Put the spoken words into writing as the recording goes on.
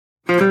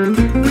Given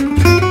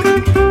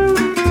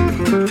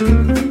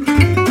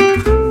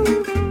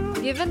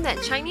that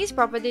Chinese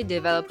property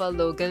developer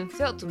Logan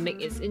failed to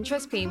make its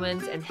interest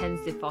payments and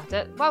hence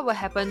defaulted, what will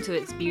happen to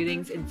its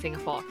buildings in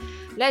Singapore?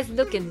 Let's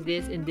look into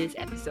this in this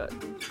episode.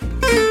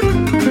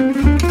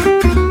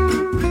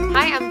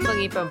 Hi, I'm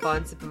Feng Yi from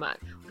Bond Supermart.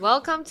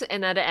 Welcome to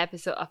another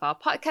episode of our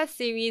podcast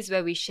series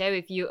where we share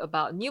with you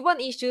about newborn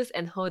issues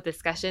and hold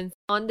discussions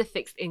on the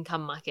fixed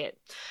income market.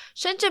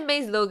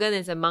 Shenzhen-based Logan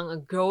is among a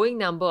growing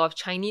number of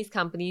Chinese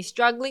companies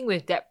struggling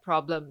with debt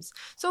problems.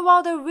 So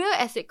while the real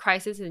estate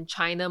crisis in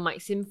China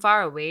might seem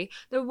far away,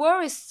 the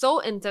world is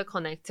so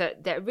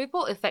interconnected that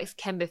ripple effects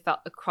can be felt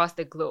across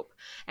the globe.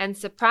 And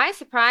surprise,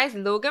 surprise,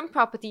 Logan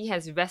Property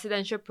has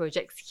residential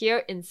projects here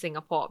in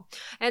Singapore.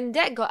 And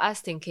that got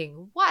us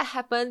thinking, what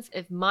happens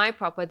if my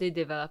property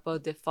developer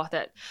defaulted?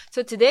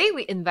 So today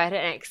we invited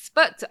an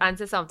expert to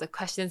answer some of the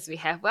questions we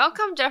have.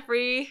 Welcome,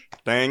 Jeffrey.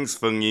 Thanks,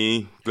 Feng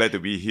Yi. Glad to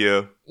be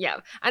here.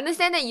 Yeah, I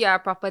understand that you are a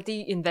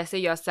property investor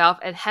yourself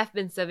and have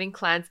been serving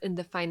clients in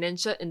the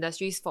financial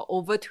industries for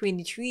over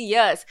 23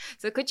 years.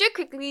 So could you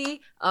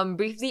quickly,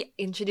 briefly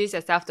introduce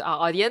yourself to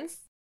our audience?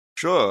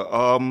 Sure.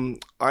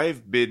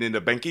 I've been in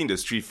the banking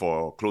industry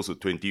for close to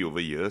 20 over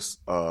years.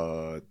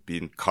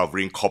 Been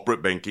covering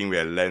corporate banking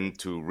where I lend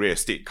to real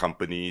estate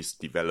companies,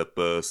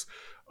 developers.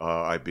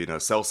 I've been a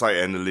sell-side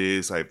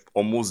analyst. I've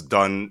almost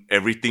done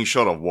everything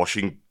short of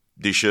washing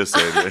dishes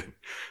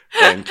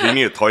and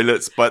cleaning the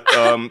toilets. But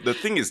the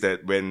thing is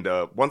that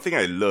one thing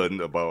I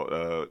learned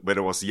about when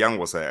I was young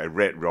was I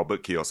read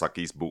Robert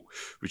Kiyosaki's book,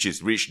 which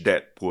is Rich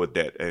Dad, Poor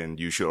Dad, and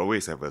you should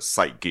always have a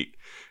side gig.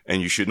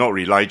 And you should not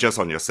rely just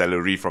on your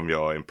salary from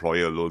your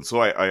employer alone.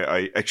 So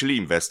I actually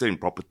invested in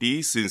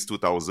property since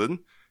 2000,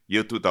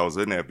 year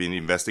 2000, and I've been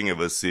investing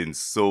ever since.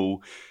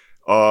 So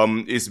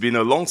it's been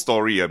a long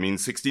story. I mean,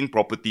 16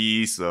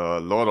 properties, a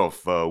lot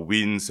of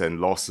wins and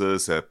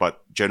losses, but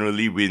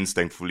generally wins,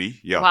 thankfully.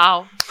 Yeah.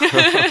 Wow.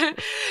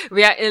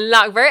 We are in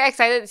luck. Very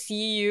excited to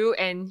see you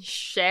and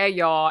share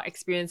your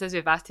experiences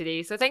with us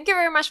today. So thank you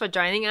very much for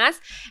joining us.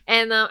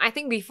 And I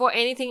think before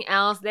anything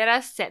else, let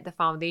us set the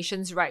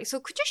foundations right. So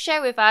could you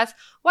share with us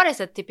what is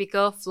a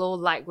typical flow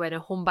like when a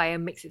home buyer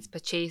makes its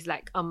purchase?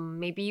 Like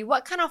maybe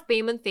what kind of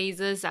payment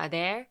phases are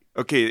there?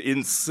 Okay,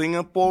 in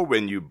Singapore,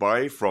 when you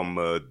buy from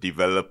a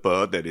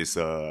developer that is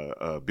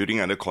a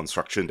building under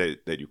construction,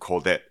 that you call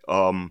that,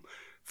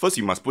 first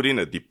you must put in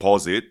a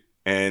deposit,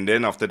 and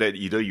then after that,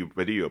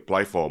 whether you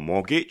apply for a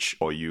mortgage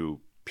or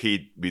you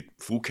pay with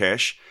full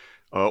cash,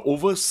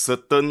 over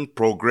certain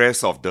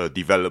progress of the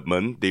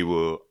development,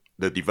 the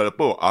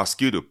developer will ask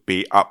you to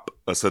pay up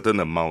a certain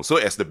amount. So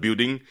as the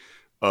building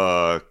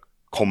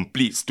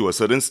completes to a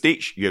certain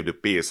stage, you have to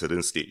pay a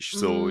certain stage.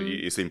 So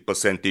it's in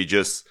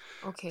percentages.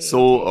 Okay.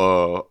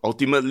 So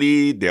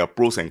ultimately, there are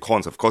pros and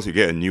cons. Of course, you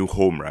get a new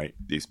home, right?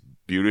 It's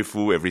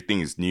beautiful. Everything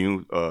is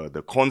new.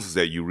 The cons is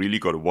that you really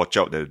got to watch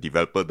out that the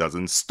developer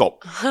doesn't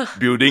stop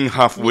building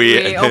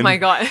halfway. Oh my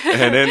God.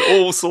 And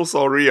then, so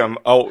sorry, I'm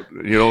out.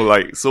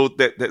 So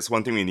that's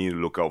one thing we need to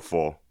look out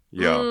for.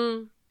 Yeah.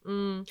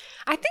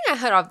 I think I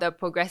heard of the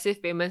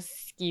progressive payment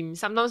scheme.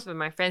 Sometimes when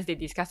my friends, they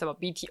discuss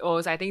about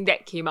BTOs, I think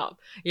that came up.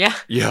 Yeah.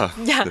 Yeah,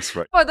 that's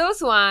right. For those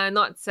who are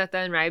not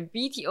certain, right,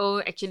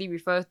 BTO actually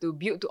refers to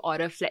build to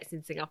order flats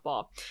in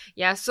Singapore.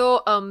 Yeah,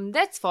 so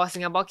that's for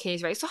Singapore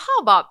case, right? So how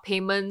about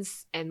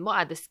payments and what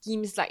are the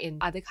schemes like in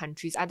other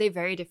countries? Are they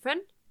very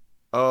different?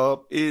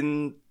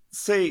 In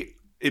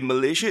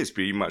Malaysia, it's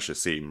pretty much the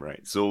same,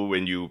 right? So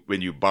when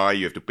you buy,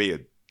 you have to pay a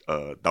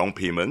down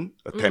payment,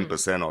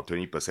 10% or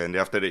 20%.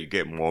 After that, you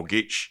get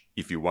mortgage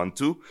if you want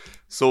to.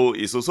 So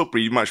it's also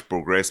pretty much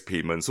progress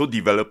payment. So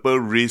developer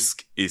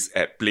risk is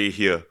at play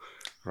here,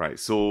 right?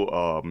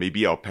 So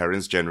maybe our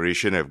parents'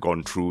 generation have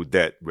gone through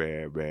that,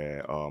 where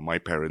my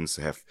parents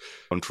have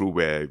gone through,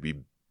 where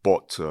we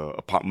bought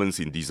apartments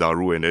in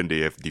Desaru and then they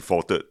have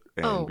defaulted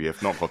and we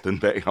have not gotten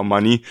back our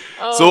money.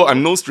 So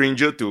I'm no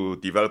stranger to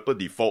developer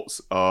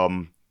defaults.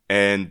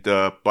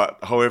 But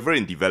however,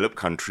 in developed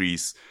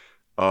countries,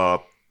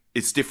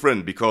 it's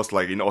different because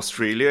like in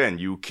Australia and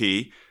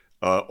UK,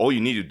 all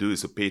you need to do is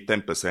to pay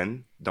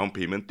 10% down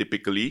payment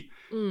typically.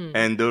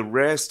 And the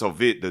rest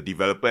of it, the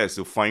developer has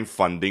to find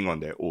funding on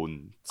their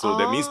own. So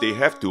that means they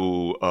have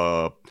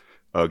to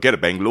get a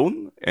bank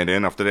loan, and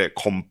then after that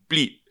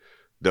complete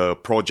the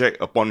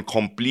project. Upon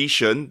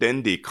completion,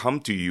 then they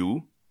come to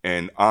you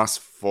and ask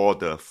for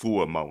the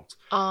full amount.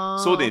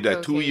 So in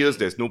that 2 years,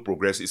 there's no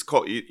progress. It's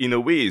called, in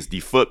a way, it's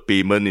deferred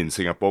payment in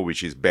Singapore,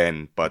 which is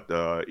banned. But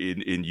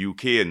in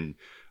UK and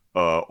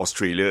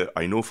Australia,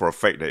 I know for a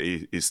fact that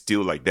it is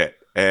still like that.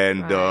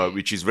 And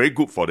which is very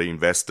good for the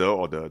investor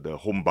or the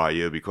home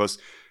buyer, because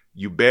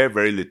you bear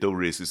very little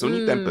risk. It's only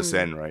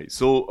 10%, right?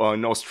 So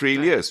in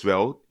Australia as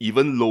well,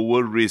 even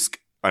lower risk.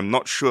 I'm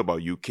not sure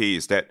about UK,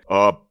 is that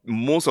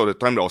most of the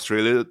time the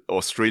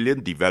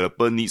Australian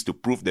developer needs to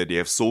prove that they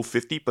have sold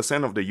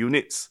 50% of the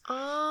units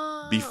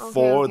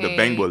before the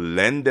bank will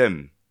lend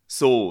them.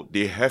 So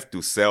they have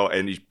to sell,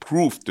 and it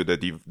proved to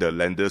the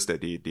lenders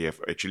that they have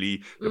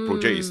actually, the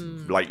project is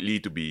likely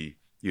to be,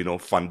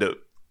 funded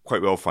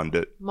quite well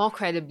funded. More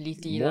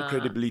credibility. More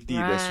credibility,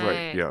 that's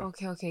right. Yeah.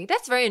 Okay.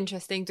 That's very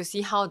interesting to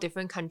see how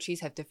different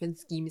countries have different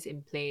schemes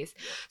in place.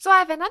 So I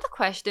have another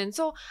question.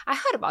 So I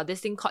heard about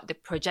this thing called the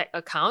project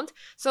account.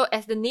 So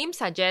as the name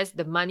suggests,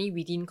 the money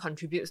within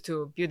contributes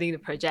to building the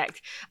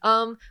project.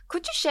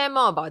 Could you share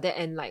more about that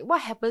and like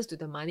what happens to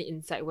the money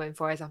inside when,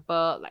 for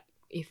example, like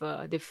if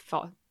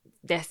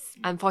there's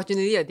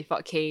unfortunately a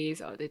default case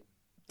or the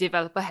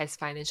developer has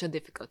financial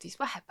difficulties,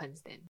 what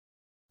happens then?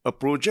 A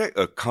project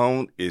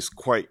account is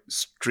quite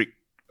strict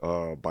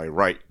by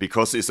right,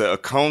 because it's an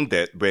account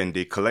that when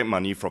they collect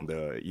money from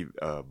the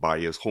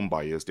home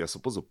buyers, they're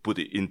supposed to put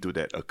it into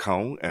that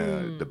account,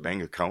 the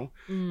bank account.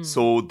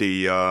 So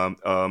they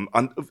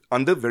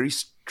under very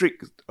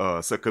strict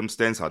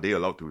circumstance are they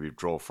allowed to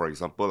withdraw. For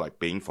example, like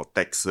paying for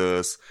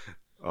taxes,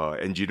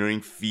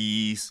 engineering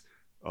fees,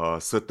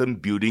 certain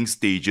building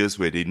stages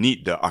where they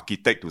need the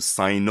architect to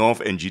sign off,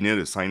 engineer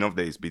to sign off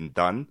that it's been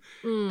done,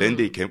 then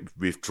they can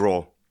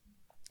withdraw.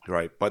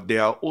 Right, but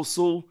there are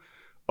also,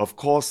 of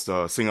course,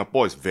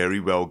 Singapore is very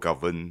well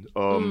governed.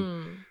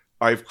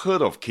 I've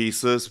heard of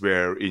cases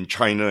where in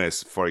China,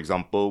 as for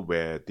example,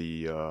 where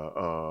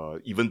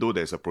the even though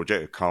there's a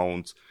project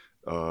account,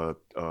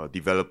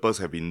 developers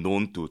have been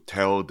known to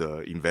tell the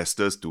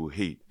investors to,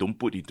 hey, don't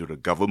put into the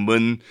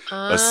government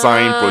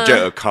assigned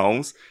project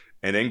accounts,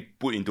 and then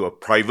put into a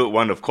private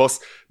one. Of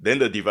course, then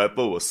the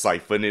developer will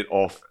siphon it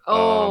off.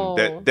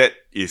 That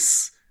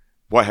is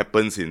what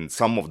happens in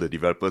some of the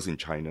developers in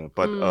China.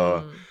 But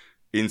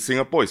in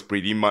Singapore, it's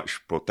pretty much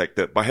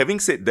protected. But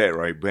having said that,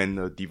 right, when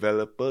a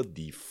developer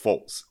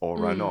defaults or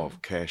run out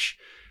of cash,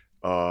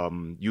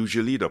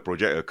 usually the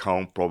project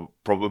account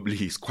probably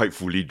is quite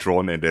fully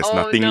drawn and there's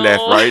nothing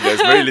left, right?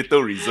 There's very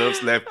little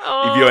reserves left.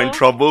 If you're in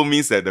trouble,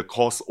 means that the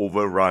cost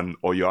overrun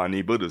or you're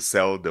unable to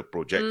sell the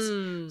projects.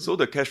 So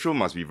the cash flow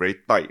must be very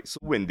tight. So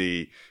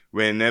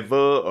whenever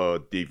a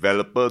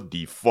developer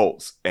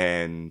defaults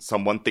and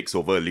someone takes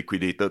over, a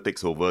liquidator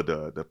takes over,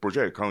 the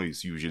project account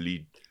is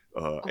usually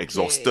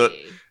exhausted.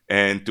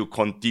 And to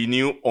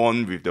continue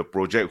on with the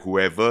project,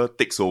 whoever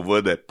takes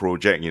over that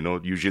project,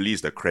 usually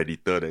is the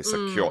creditor that's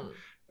secured.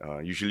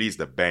 Usually is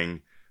the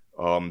bank.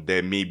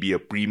 There may be a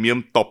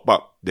premium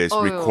top-up that's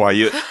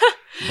required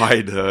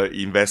by the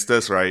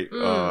investors, right?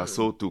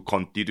 So to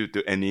continue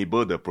to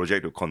enable the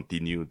project to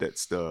continue,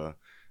 that's the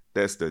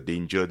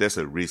danger, that's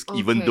a risk.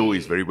 Even though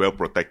it's very well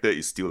protected,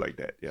 it's still like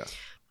that, yeah.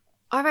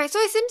 Alright, so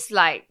it seems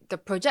like the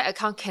project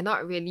account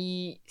cannot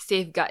really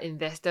safeguard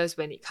investors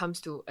when it comes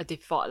to a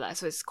default.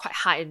 So it's quite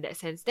hard in that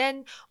sense.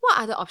 Then what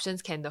other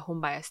options can the home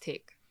buyers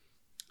take?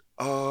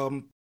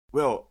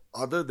 Well,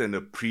 other than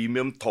the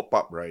premium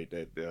top-up, right,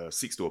 that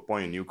seeks to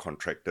appoint a new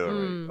contractor,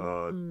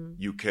 right,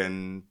 you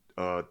can,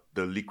 the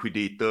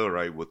liquidator,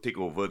 right, will take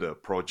over the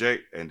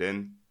project and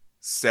then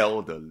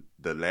sell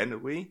the land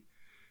away.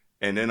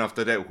 And then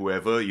after that,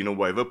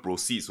 whatever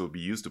proceeds will be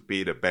used to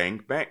pay the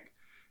bank back.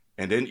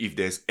 And then if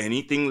there's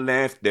anything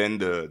left, then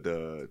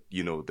the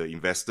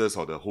investors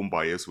or the home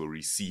buyers will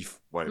receive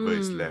whatever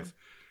is left.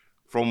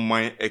 From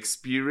my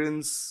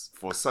experience,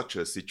 for such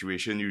a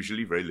situation,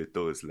 usually very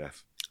little is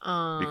left.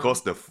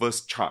 Because the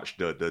first charge,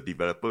 the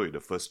developer with the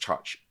first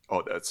charge,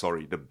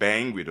 the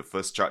bank with the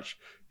first charge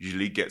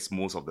usually gets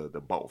most of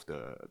the bulk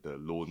of the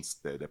loans,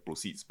 the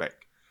proceeds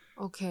back.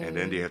 Okay. And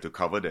then they have to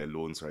cover their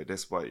loans, right?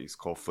 That's why it's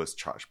called first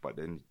charge. But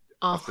then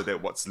after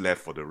that, what's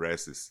left for the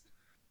rest is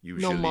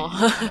usually no more.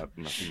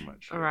 Nothing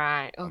much.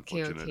 Right.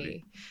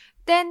 Okay.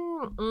 Then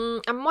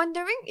I'm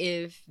wondering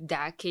if there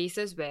are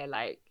cases where,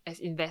 like, as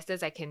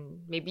investors, I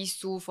can maybe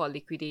sue for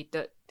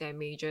liquidated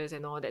damages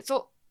and all that.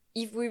 So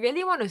if we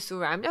really want to sue,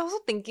 right, I'm also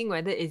thinking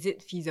whether is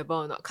it feasible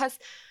or not. Because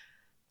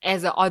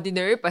as an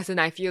ordinary person,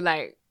 I feel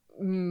like,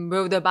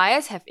 will the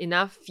buyers have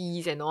enough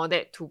fees and all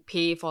that to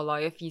pay for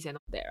lawyer fees and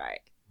all that,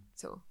 right?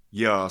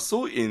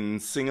 So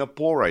in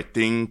Singapore, I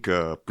think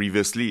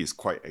previously it's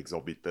quite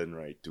exorbitant,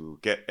 right? To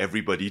get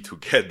everybody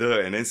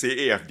together and then say,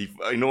 hey,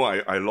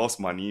 I lost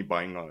money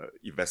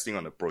investing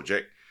on a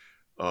project.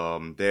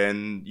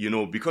 Then,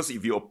 because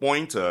if you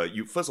appoint,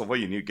 first of all,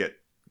 you need to get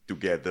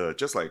together,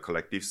 just like a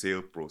collective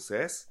sale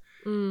process.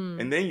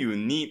 And then you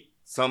need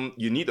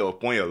to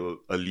appoint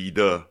a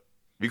leader,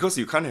 because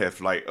you can't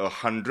have like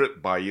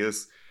 100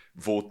 buyers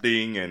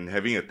voting and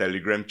having a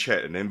Telegram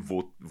chat and then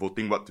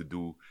voting what to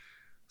do.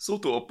 So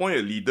to appoint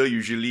a leader,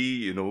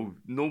 usually,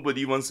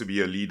 nobody wants to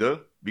be a leader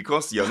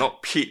because you're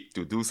not paid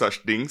to do such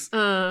things.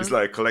 It's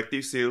like a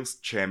collective sales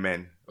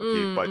chairman.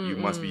 Okay, but you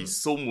must be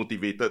so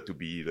motivated to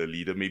be the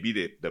leader. Maybe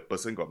the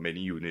person got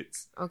many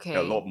units. Okay.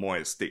 A lot more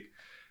at stake.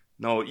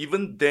 Now,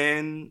 even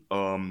then,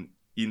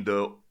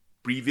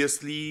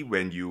 previously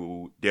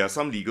there are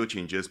some legal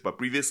changes, but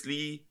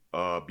previously,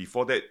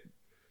 before that,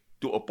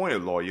 to appoint a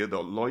lawyer, the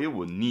lawyer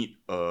will need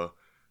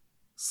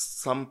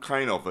some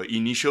kind of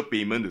initial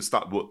payment to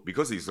start work,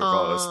 because it's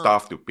got a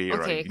staff to pay,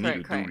 right? You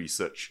need to do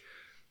research.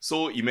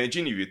 So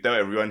imagine if you tell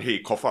everyone, hey,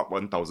 cough up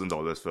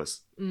 $1,000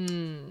 first.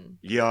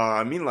 Yeah,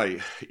 I mean,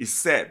 like, it's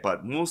sad,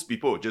 but most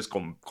people will just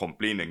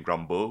complain and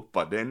grumble.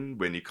 But then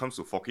when it comes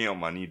to forking out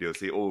money, they'll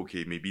say, oh,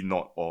 okay, maybe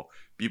not. Or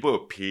people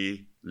will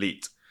pay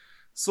late.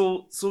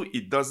 So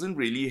it doesn't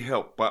really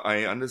help, but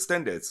I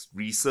understand there's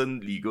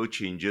recent legal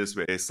changes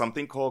where there's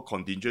something called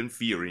contingent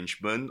fee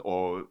arrangement,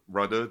 or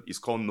rather it's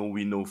called no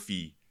win no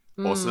fee,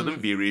 or certain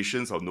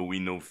variations of no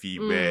win no fee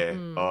where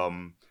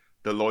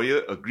the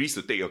lawyer agrees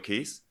to take your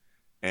case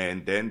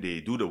and then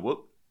they do the work,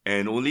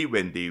 and only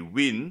when they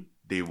win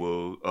they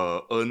will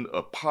earn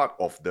a part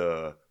of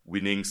the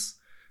winnings,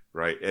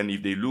 right? And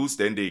if they lose,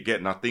 then they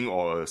get nothing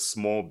or a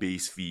small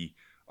base fee.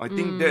 I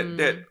think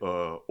that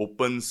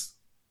opens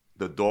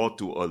the door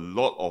to a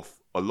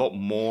lot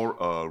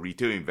more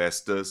retail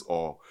investors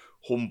or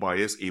home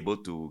buyers able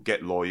to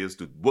get lawyers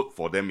to work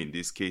for them in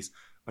this case.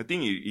 I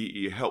think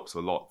it helps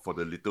a lot for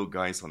the little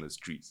guys on the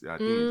streets. I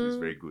think it's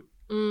very good.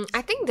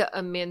 I think the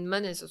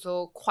amendment is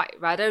also quite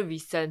rather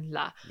recent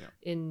Yeah.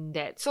 in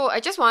that. So I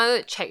just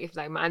wanted to check if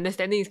like my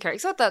understanding is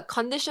correct. So the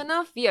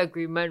conditional fee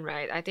agreement,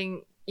 right? I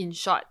think in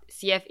short,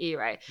 CFA,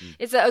 right?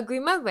 It's an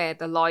agreement where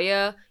the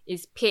lawyer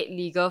is paid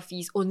legal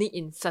fees only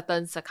in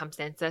certain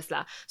circumstances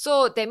lah.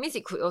 So that means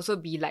it could also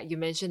be like you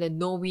mentioned, a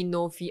no win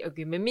no fee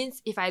agreement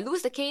means if I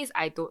lose the case,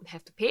 I don't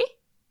have to pay.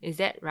 Is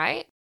that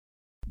right?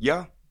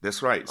 Yeah,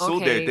 that's right. So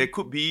Okay. there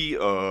could be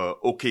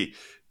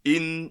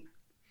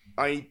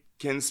I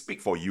can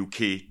speak for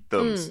UK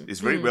terms. It's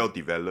very well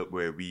developed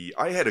where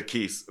I had a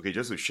case, okay,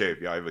 just to share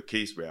with you, I have a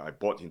case where I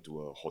bought into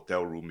a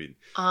hotel room in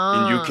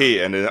UK,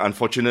 and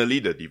unfortunately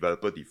the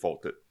developer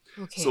defaulted.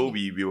 Okay. So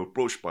we were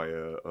approached by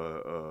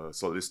a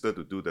solicitor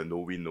to do the no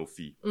win no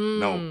fee.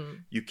 Now,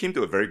 you came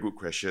to a very good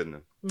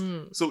question.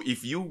 So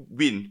if you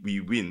win,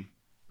 we win,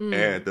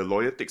 and the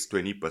lawyer takes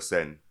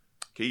 20%.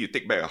 Okay, you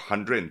take back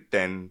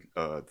 110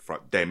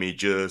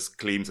 damages,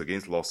 claims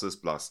against losses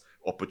plus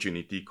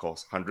opportunity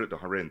cost, 100 to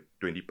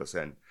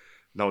 120%.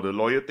 Now the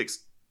lawyer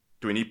takes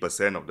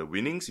 20% of the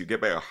winnings, you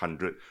get back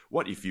 100.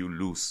 What if you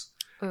lose?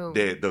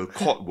 The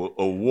court will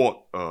award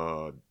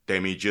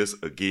damages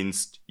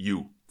against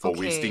you for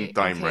wasting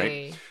time,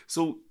 right?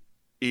 So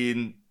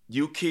in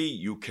UK,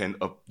 you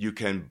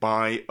can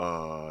buy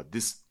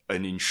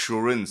an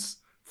insurance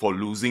for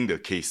losing the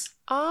case.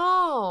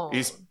 Oh.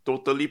 It's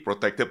totally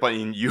protected, but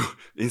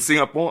in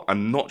Singapore,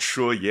 I'm not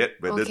sure yet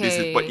whether this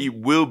is, but it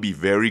will be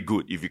very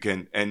good if you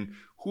can. And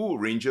who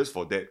arranges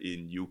for that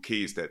in UK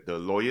is that the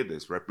lawyer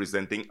that's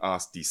representing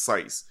us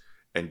decides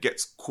and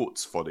gets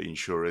quotes for the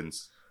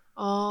insurance.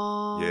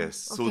 Oh. Yes,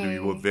 so we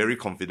were very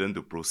confident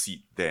to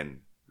proceed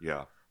then.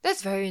 Yeah.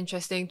 That's very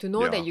interesting to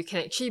know that you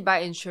can actually buy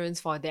insurance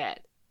for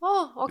that.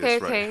 Oh, okay,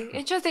 That's right.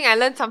 Interesting. I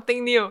learned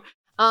something new.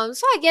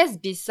 So I guess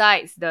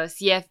besides the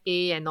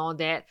CFA and all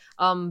that,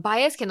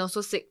 buyers can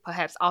also seek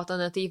perhaps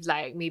alternative,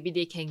 like maybe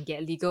they can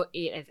get legal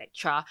aid,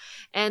 etc.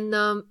 And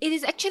it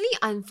is actually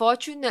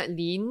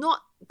unfortunately not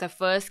the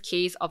first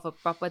case of a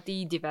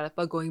property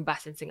developer going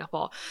bust in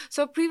Singapore.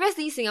 So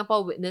previously,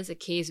 Singapore witnessed a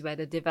case where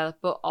the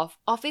developer of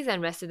office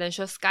and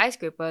residential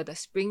skyscraper, the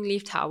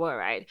Springleaf Tower,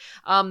 right,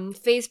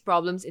 faced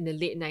problems in the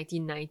late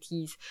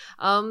 1990s.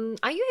 Are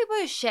you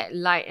able to shed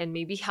light and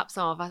maybe help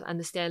some of us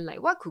understand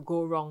like what could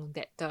go wrong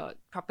that the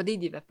property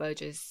developer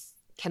just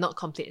cannot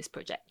complete its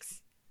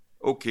projects?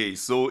 Okay,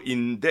 so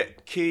in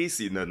that case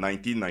in the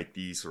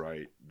 1990s,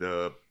 right,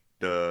 the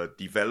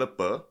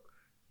developer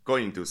got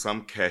into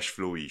some cash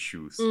flow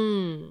issues.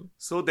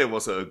 So there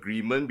was an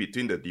agreement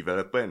between the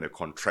developer and the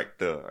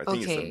contractor. I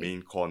think it's the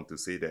main con to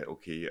say that,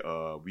 okay,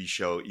 we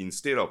shall,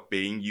 instead of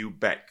paying you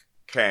back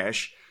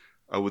cash,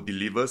 I will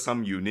deliver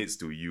some units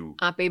to you.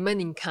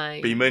 Payment in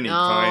kind. Payment in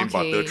kind,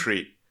 barter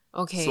trade.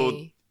 Okay.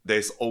 So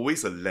there's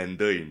always a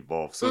lender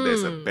involved. So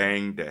there's a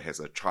bank that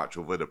has a charge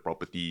over the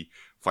property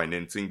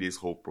financing this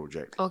whole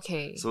project.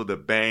 Okay. So the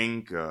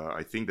bank,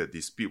 I think the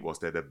dispute was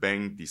that the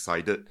bank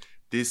decided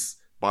this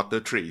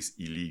barter trade is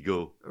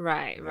illegal.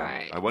 Right.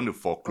 I want to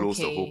foreclose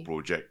the whole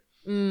project.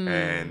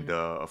 And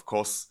of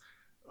course,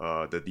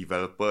 the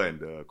developer and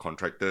the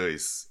contractor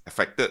is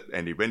affected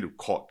and they went to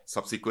court.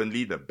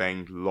 Subsequently, the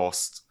bank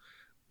lost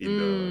in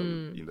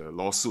the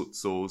lawsuit.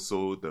 So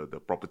the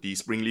property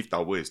Springleaf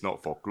Tower is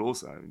not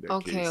foreclosed in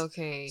that case.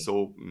 Okay.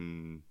 So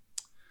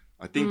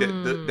I think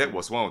that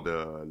was one of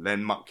the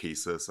landmark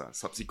cases.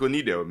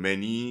 Subsequently, there were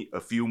a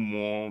few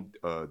more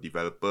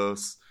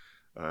developers.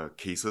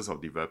 Cases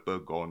of developer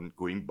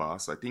going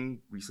bust. I think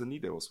recently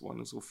there was one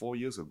also 4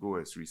 years ago,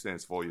 as recent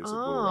as 4 years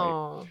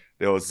ago, right?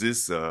 There was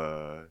this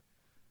Joo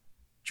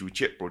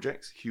Chiat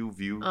project,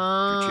 Hillview Joo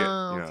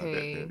Chiat.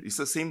 Yeah, it's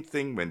the same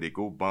thing when they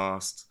go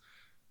bust.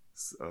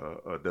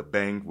 The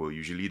bank will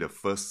usually the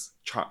first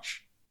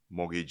charge.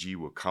 Mortgagee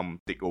will come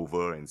take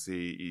over and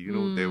say,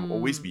 there will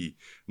always be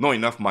not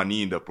enough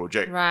money in the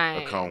project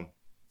account.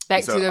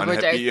 Back to the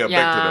project.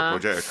 Back to the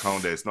project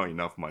account. There's not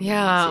enough money. So you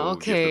have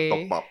to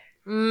top up.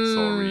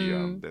 Sorry,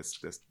 that's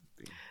the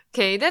thing.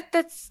 Okay,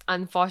 that's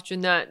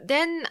unfortunate.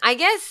 Then I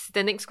guess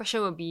the next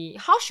question will be,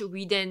 how should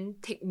we then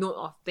take note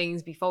of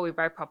things before we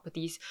buy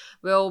properties?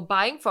 Will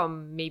buying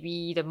from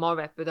maybe the more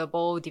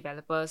reputable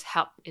developers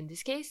help in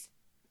this case?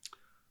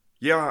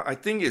 Yeah, I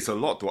think it's a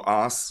lot to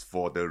ask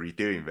for the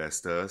retail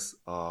investors.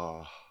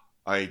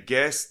 I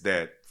guess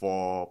that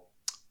for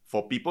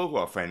people who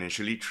are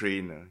financially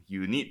trained,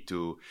 you need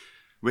to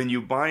when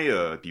you buy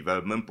a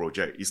development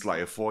project, it's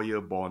like a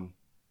 4-year bond.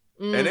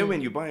 And then when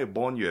you buy a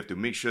bond, you have to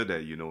make sure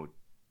that,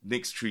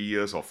 next 3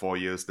 years or 4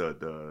 years,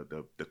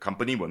 the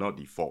company will not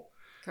default.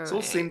 Correct.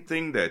 So same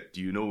thing that,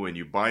 when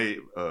you buy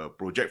a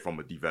project from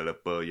a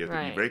developer, you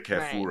have to be very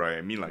careful, right?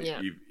 I mean, like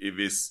if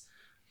it's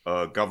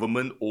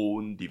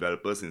government-owned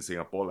developers in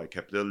Singapore, like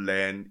Capital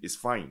Land, it's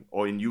fine.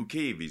 Or in UK,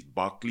 if it's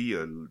Barclay,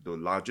 the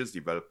largest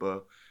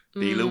developer,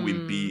 Taylor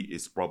Wimpey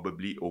is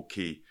probably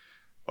okay.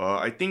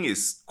 I think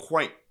it's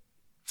quite...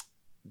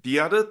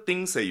 The other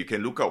things that you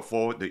can look out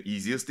for, the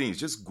easiest thing is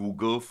just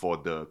Google for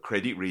the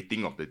credit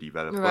rating of the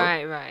developer.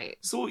 Right.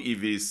 So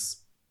if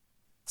it's,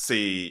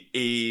 say,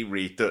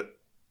 A-rated,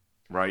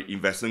 right,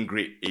 investment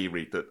grade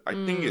A-rated, I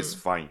think it's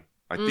fine.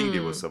 I think they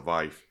will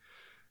survive.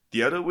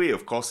 The other way,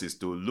 of course, is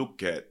to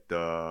look at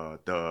the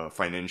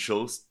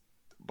financials,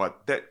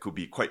 but that could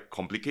be quite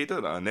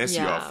complicated unless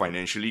you are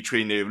financially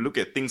trained. They look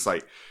at things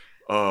like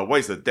what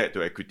is the debt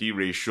to equity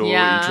ratio,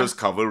 interest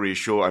cover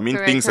ratio. I mean,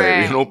 things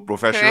that,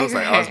 professionals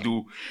like us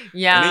do.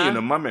 Yeah. And then in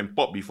the mom and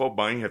pop before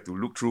buying have to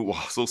look through,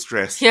 wow, so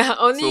stressed. Yeah,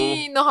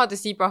 only know how to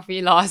see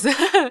profit loss.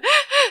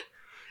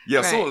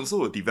 Yeah,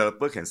 so a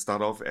developer can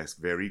start off as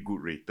very good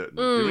rated.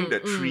 During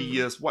that 3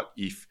 years, what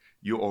if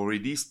you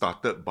already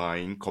started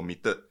buying,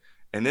 committed,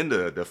 and then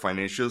the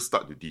financials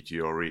start to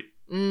deteriorate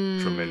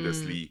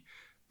tremendously?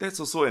 That's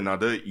also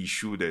another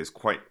issue that is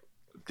quite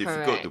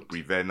difficult to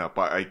prevent.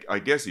 But I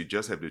guess you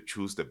just have to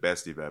choose the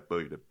best developer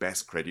with the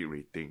best credit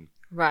rating.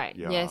 Right.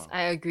 Yeah. Yes,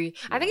 I agree.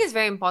 I think it's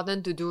very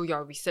important to do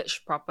your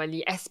research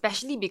properly,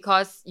 especially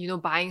because,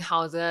 buying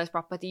houses,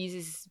 properties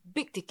is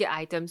big ticket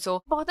item. So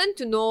important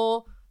to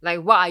know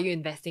what are you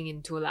investing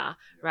into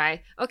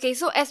right? Okay,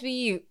 so as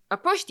we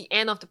approach the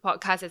end of the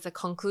podcast, as a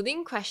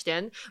concluding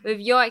question, with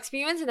your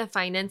experience in the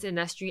finance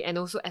industry and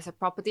also as a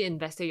property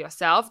investor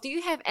yourself, do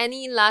you have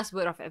any last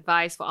word of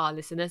advice for our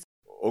listeners?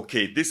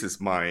 Okay, this is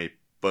my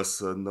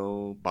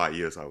personal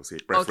bias, I would say.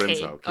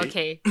 Preference,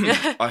 okay.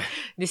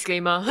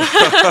 Disclaimer.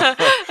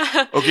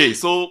 Okay,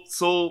 so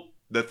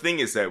the thing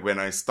is that when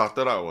I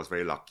started out, I was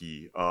very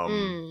lucky.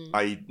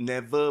 I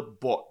never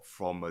bought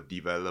from a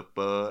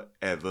developer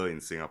ever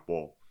in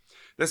Singapore.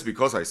 That's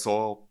because I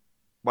saw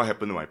what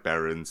happened to my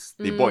parents.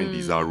 They bought in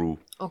Desaru.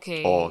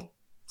 Okay. Or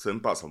certain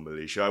parts of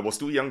Malaysia. I was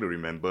too young to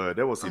remember.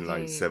 That was in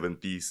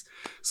 70s.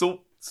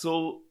 So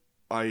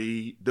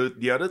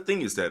the other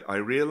thing is that I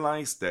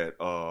realized that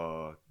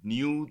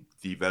new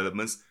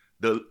developments,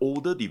 the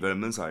older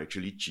developments are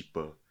actually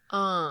cheaper.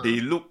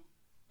 They look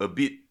a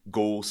bit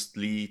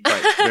ghostly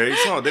type.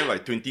 Some of them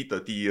like 20,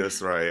 30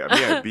 years, right? I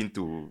mean, I've been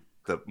to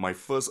my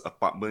first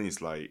apartment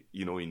is like,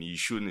 in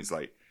Yishun, it's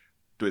like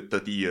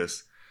 30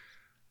 years.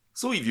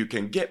 So if you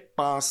can get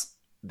past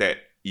that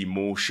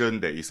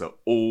emotion that is an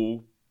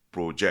old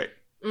project,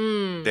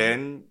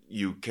 then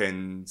you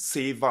can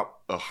save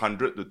up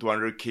 100 to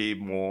 200k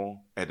more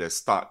at the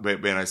start.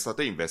 When I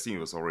started investing, it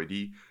was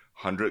already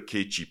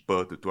 100k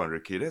cheaper to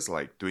 200k. That's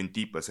like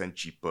 20%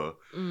 cheaper.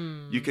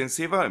 You can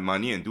save up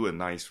money and do a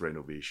nice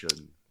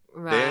renovation.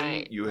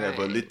 Then you have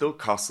a little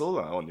castle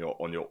on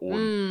your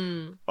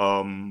own.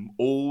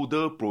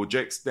 Older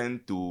projects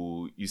tend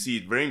to, you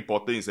see, very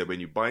important is that when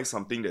you buy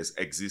something that's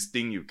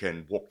existing, you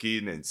can walk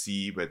in and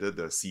see whether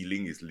the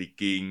ceiling is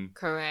leaking.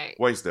 Correct.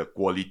 What is the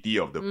quality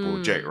of the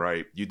project,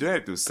 right? You don't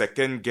have to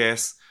second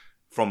guess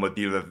from a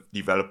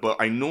developer.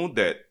 I know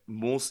that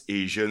most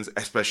Asians,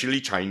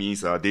 especially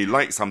Chinese, they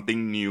like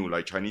something new,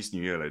 like Chinese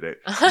New Year, like that.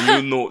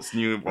 New notes,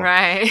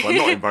 right? But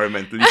not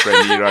environmentally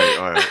friendly,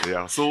 right?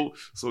 Yeah. So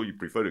you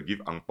prefer to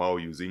give ang pao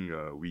using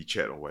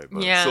WeChat or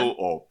whatever. Yeah.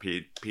 Or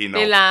pay now.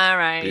 PayLah,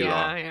 right? PayLah.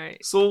 Yeah,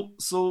 right.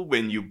 So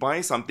when you buy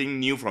something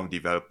new from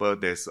developer,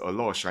 there's a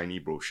lot of shiny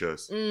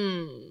brochures.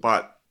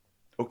 But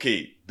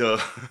okay,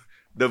 the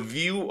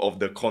view of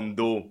the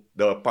condo,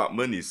 the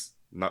apartment is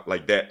not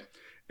like that.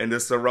 And the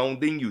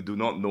surrounding you do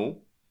not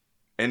know.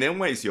 And then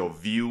what is the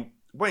view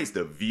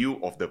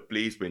of the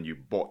place when you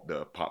bought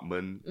the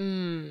apartment?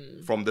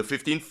 From the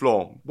 15th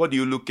floor, what do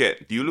you look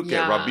at? Do you look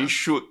at rubbish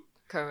chute?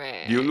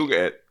 Correct. Do you look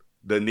at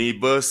the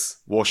neighbors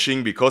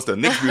washing because the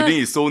next building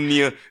is so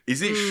near?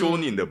 Is it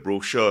shown in the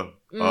brochure?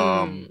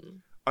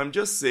 I'm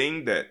just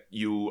saying that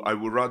I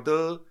would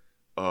rather,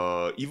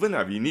 even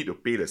if you need to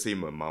pay the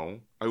same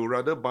amount, I would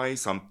rather buy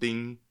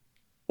something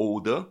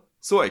older,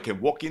 so I can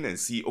walk in and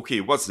see,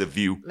 okay, what's the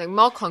view? Like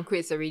more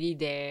concrete is already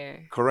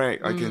there.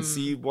 Correct. I can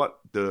see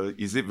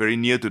is it very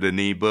near to the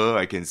neighbor?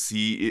 I can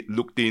see it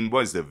looked in,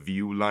 what is the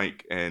view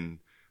like? And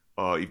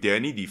if there are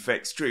any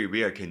defects, straight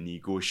away I can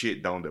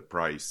negotiate down the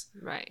price.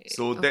 Right.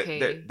 So that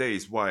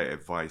is why I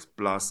advise.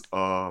 Plus,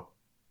 not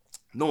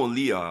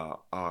only are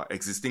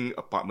existing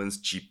apartments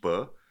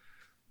cheaper,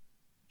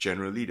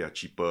 generally they're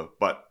cheaper,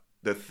 but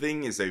the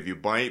thing is that if you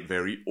buy it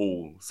very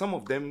old, some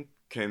of them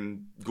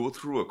can go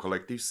through a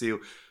collective sale.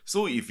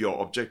 So if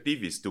your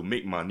objective is to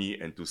make money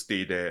and to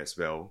stay there as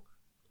well,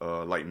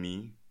 like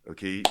me,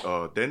 okay,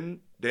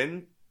 then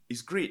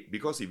it's great,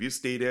 because if you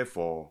stay there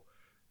for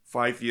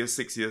 5 years,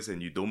 6 years,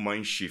 and you don't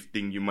mind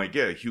shifting, you might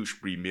get a huge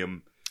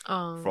premium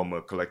from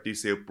a collective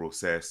sale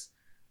process.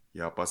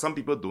 Yeah, but some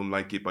people don't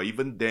like it. But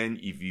even then,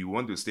 if you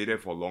want to stay there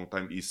for a long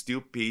time, it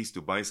still pays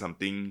to buy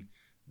something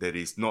that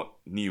is not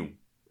new,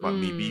 but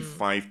maybe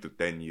 5 to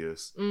 10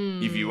 years.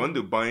 If you want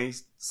to buy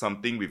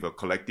something with a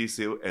collective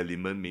sale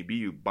element, maybe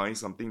you buy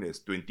something that's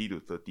 20 to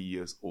 30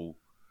 years old.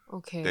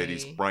 Okay. That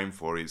is prime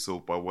for it. So,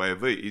 but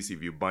whatever it is,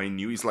 if you buy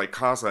new, it's like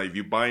cars. If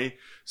you buy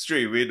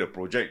straight away, the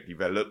project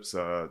develops.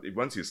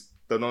 Once you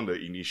turn on the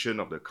ignition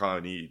of the car,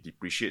 and it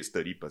depreciates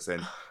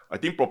 30%. I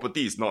think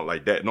property is not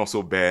like that, not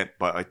so bad.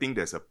 But I think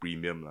there's a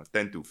premium,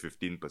 10 to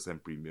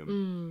 15%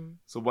 premium.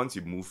 So once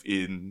you move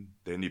in,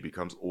 then it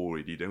becomes old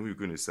already. Then we're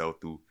going to sell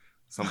to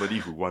somebody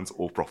who wants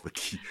old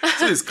property.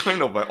 So it's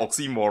kind of an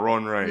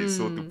oxymoron, right?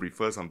 So to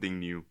prefer something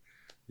new,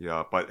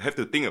 yeah. But have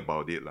to think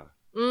about it, lah.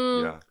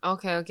 Yeah.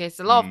 Okay. It's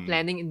a lot of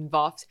planning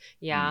involved.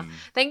 Yeah.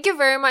 Thank you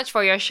very much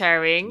for your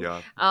sharing.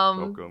 Yeah.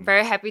 Welcome.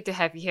 Very happy to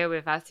have you here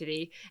with us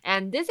today.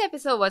 And this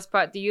episode was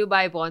brought to you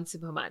by Bond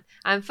Supermart.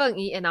 I'm Feng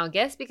Yi, and our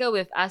guest speaker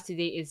with us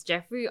today is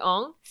Jeffrey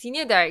Ong,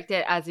 Senior Director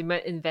at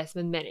Azimuth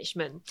Investment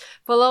Management.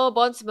 Follow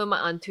Bond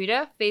Supermart on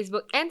Twitter,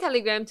 Facebook, and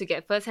Telegram to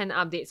get first-hand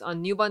updates on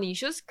new bond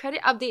issues,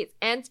 credit updates,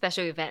 and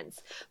special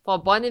events. For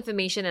bond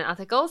information and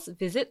articles,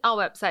 visit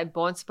our website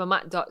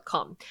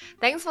bondsupermart.com.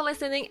 Thanks for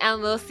listening,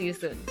 and we'll see you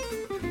soon.